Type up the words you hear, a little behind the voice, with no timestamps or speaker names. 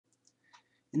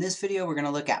In this video, we're going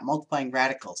to look at multiplying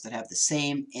radicals that have the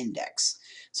same index.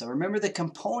 So remember, the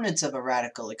components of a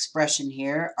radical expression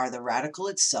here are the radical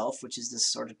itself, which is this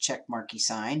sort of check marky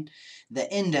sign,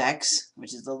 the index,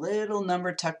 which is the little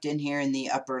number tucked in here in the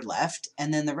upper left,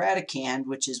 and then the radicand,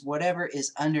 which is whatever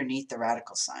is underneath the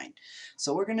radical sign.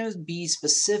 So we're going to be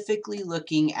specifically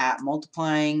looking at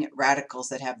multiplying radicals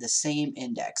that have the same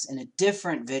index. In a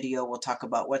different video, we'll talk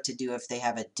about what to do if they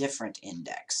have a different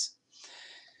index.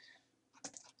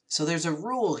 So there's a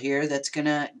rule here that's going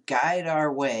to guide our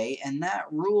way, and that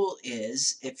rule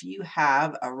is if you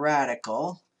have a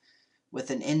radical with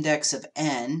an index of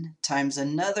n times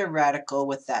another radical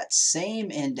with that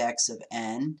same index of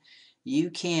n, you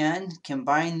can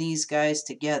combine these guys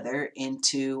together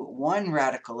into one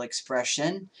radical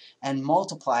expression and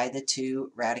multiply the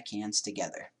two radicands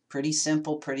together. Pretty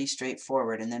simple, pretty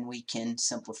straightforward, and then we can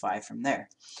simplify from there.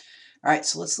 All right,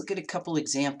 so let's look at a couple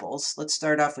examples. Let's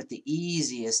start off with the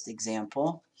easiest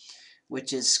example,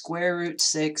 which is square root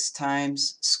 6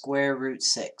 times square root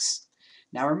 6.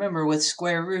 Now remember, with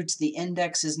square roots, the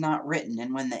index is not written,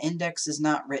 and when the index is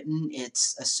not written,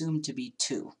 it's assumed to be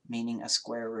 2, meaning a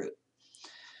square root.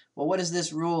 Well, what does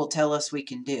this rule tell us we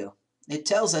can do? It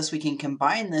tells us we can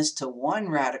combine this to one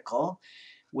radical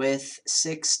with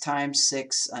 6 times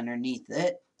 6 underneath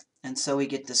it. And so we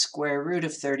get the square root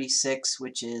of 36,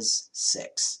 which is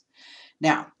 6.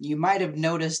 Now, you might have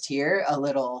noticed here a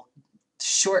little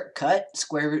shortcut,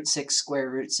 square root 6,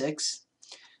 square root 6.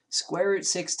 Square root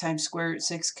 6 times square root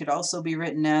 6 could also be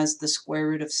written as the square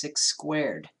root of 6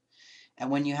 squared. And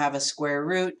when you have a square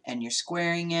root and you're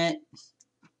squaring it,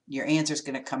 your answer is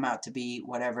going to come out to be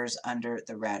whatever's under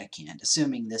the radicand,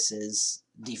 assuming this is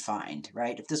defined,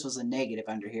 right? If this was a negative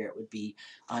under here, it would be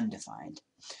undefined.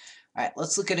 All right,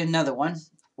 let's look at another one.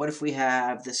 What if we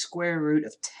have the square root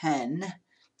of 10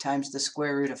 times the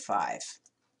square root of 5?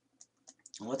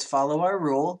 Let's follow our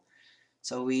rule.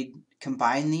 So we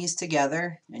combine these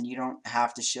together, and you don't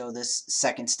have to show this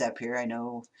second step here. I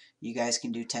know you guys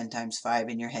can do 10 times 5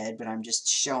 in your head, but I'm just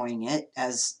showing it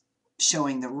as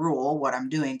showing the rule, what I'm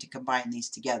doing to combine these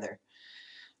together.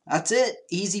 That's it.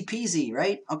 Easy peasy,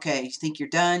 right? Okay, you think you're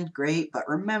done? Great. But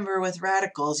remember, with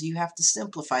radicals, you have to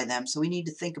simplify them. So we need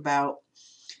to think about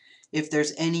if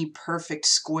there's any perfect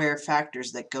square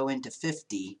factors that go into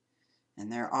 50.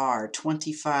 And there are.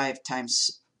 25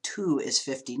 times 2 is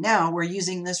 50. Now we're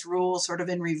using this rule sort of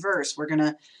in reverse. We're going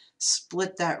to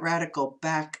split that radical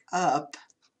back up.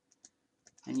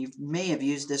 And you may have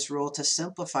used this rule to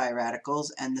simplify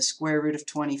radicals, and the square root of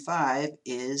 25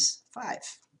 is 5.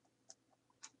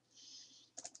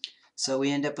 So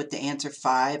we end up with the answer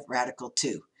 5 radical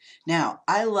 2. Now,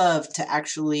 I love to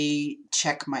actually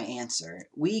check my answer.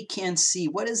 We can see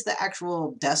what is the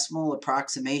actual decimal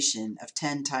approximation of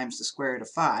 10 times the square root of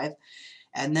 5,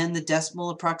 and then the decimal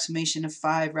approximation of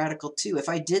 5 radical 2. If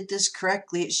I did this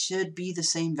correctly, it should be the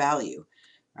same value.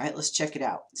 All right, let's check it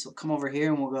out. So we'll come over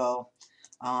here and we'll go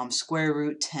square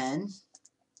root 10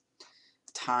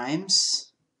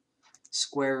 times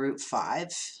square root 5.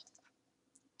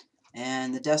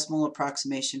 And the decimal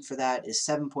approximation for that is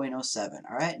 7.07.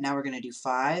 All right, now we're going to do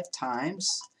 5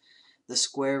 times the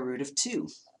square root of 2.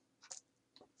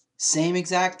 Same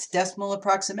exact decimal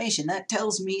approximation. That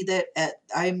tells me that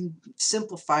I'm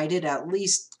simplified it at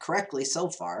least correctly so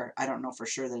far. I don't know for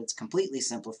sure that it's completely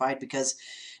simplified, because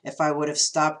if I would have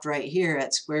stopped right here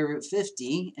at square root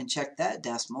 50 and checked that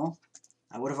decimal,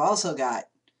 I would have also got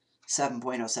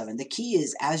 7.07. The key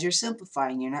is, as you're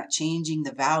simplifying, you're not changing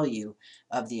the value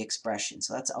of the expression.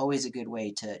 So that's always a good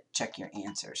way to check your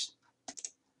answers.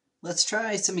 Let's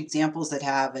try some examples that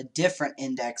have a different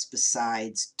index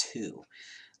besides 2.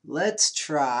 Let's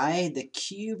try the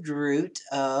cubed root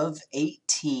of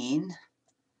 18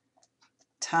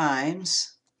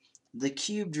 times the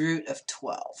cubed root of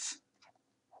 12.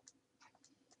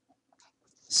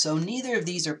 So neither of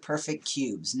these are perfect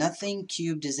cubes. Nothing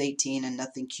cubed is 18 and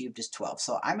nothing cubed is 12.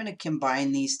 So I'm going to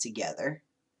combine these together.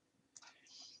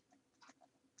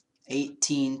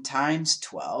 18 times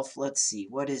 12. Let's see,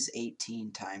 what is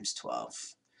 18 times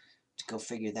 12? To go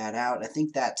figure that out. I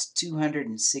think that's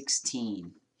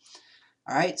 216.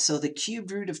 All right, so the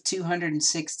cubed root of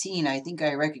 216, I think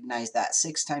I recognize that.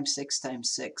 6 times 6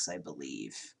 times 6, I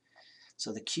believe.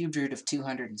 So the cubed root of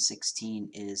 216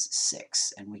 is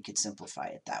 6, and we could simplify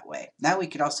it that way. Now we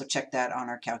could also check that on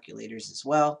our calculators as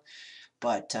well,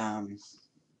 but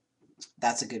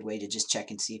that's a good way to just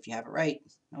check and see if you have it right.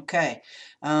 Okay,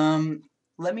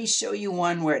 let me show you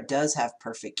one where it does have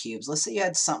perfect cubes. Let's say you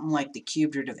had something like the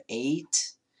cubed root of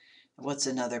 8. What's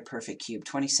another perfect cube?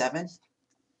 27?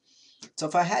 So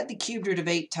if I had the cubed root of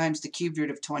 8 times the cubed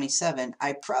root of 27,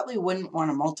 I probably wouldn't want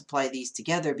to multiply these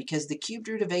together because the cubed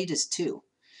root of 8 is 2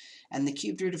 and the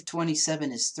cubed root of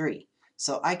 27 is 3.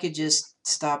 So I could just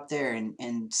stop there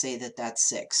and say that that's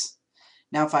 6.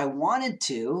 Now if I wanted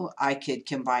to, I could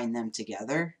combine them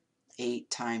together. 8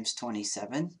 times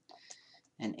 27.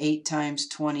 And 8 times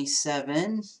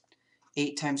 27,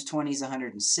 8 times 20 is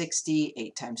 160.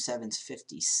 8 times 7 is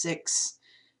 56.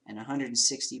 And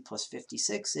 160 plus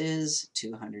 56 is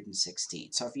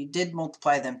 216. So if you did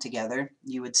multiply them together,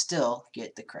 you would still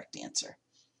get the correct answer.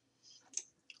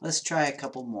 Let's try a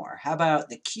couple more. How about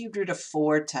the cubed root of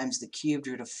 4 times the cubed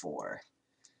root of 4?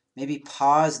 Maybe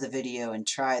pause the video and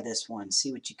try this one.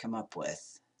 See what you come up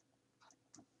with.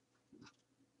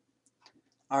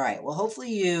 All right, well,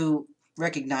 hopefully you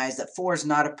recognize that 4 is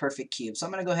not a perfect cube. So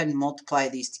I'm going to go ahead and multiply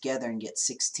these together and get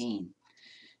 16.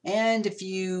 And if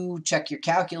you check your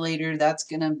calculator,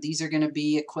 these are going to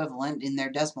be equivalent in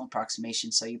their decimal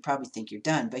approximation, so you probably think you're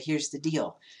done. But here's the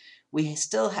deal. We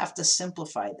still have to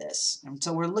simplify this. And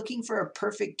so we're looking for a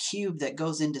perfect cube that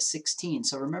goes into 16.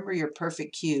 So remember your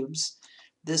perfect cubes.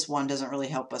 This one doesn't really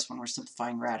help us when we're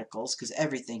simplifying radicals because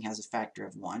everything has a factor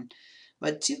of 1.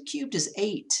 But 2 cubed is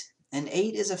 8, and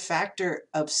 8 is a factor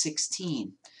of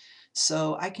 16.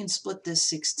 So I can split this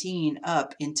 16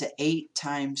 up into 8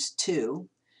 times 2.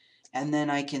 And then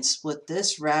I can split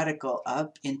this radical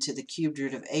up into the cubed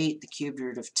root of 8, the cubed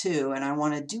root of 2, and I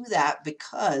want to do that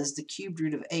because the cubed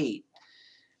root of 8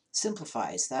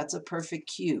 simplifies. That's a perfect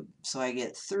cube. So I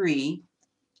get 3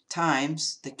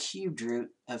 times the cubed root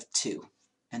of 2,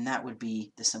 and that would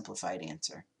be the simplified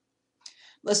answer.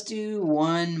 Let's do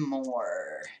one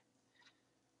more.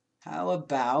 How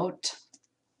about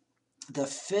the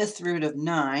 5th root of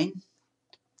 9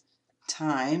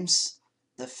 times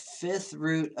the 5th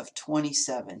root of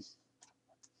 27.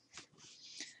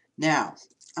 Now,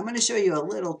 I'm going to show you a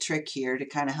little trick here to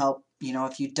kind of help,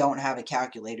 if you don't have a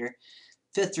calculator.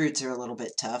 5th roots are a little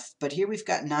bit tough, but here we've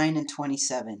got 9 and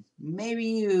 27. Maybe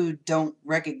you don't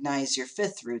recognize your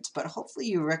 5th roots, but hopefully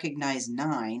you recognize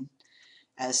 9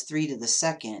 as 3 to the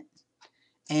 2nd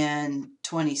and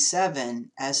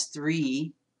 27 as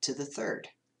 3 to the 3rd.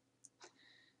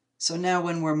 So now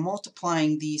when we're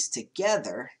multiplying these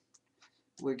together,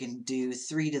 we're going to do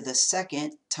 3 to the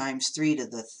 2nd times 3 to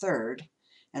the 3rd.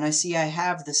 And I see I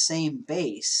have the same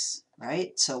base,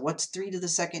 right? So what's 3 to the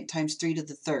 2nd times 3 to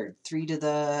the 3rd? 3 to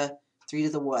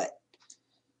the what?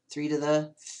 3 to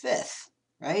the 5th,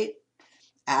 right?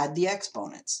 Add the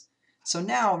exponents. So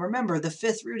now remember the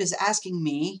 5th root is asking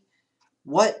me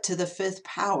what to the 5th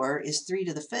power is 3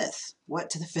 to the 5th? What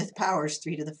to the 5th power is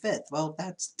 3 to the 5th? Well,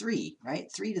 that's 3,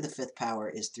 right? 3 to the 5th power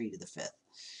is 3 to the 5th.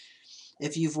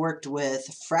 If you've worked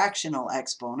with fractional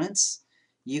exponents,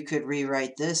 you could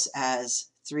rewrite this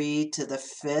as 3 to the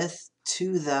 5th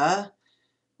to the,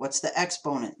 what's the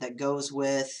exponent that goes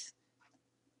with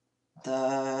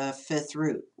the 5th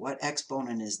root? What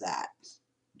exponent is that?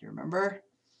 Do you remember?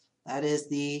 That is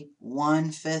the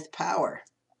 1/5 power.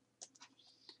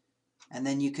 And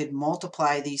then you could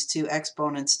multiply these two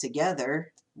exponents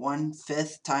together.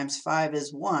 1/5 times 5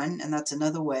 is 1, and that's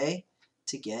another way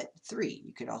to get 3.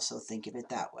 You could also think of it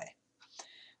that way.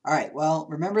 All right, well,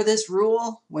 remember this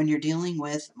rule when you're dealing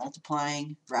with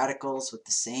multiplying radicals with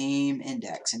the same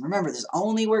index. And remember, this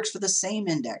only works for the same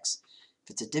index.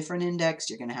 If it's a different index,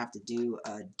 you're going to have to do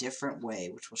a different way,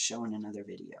 which we'll show in another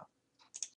video.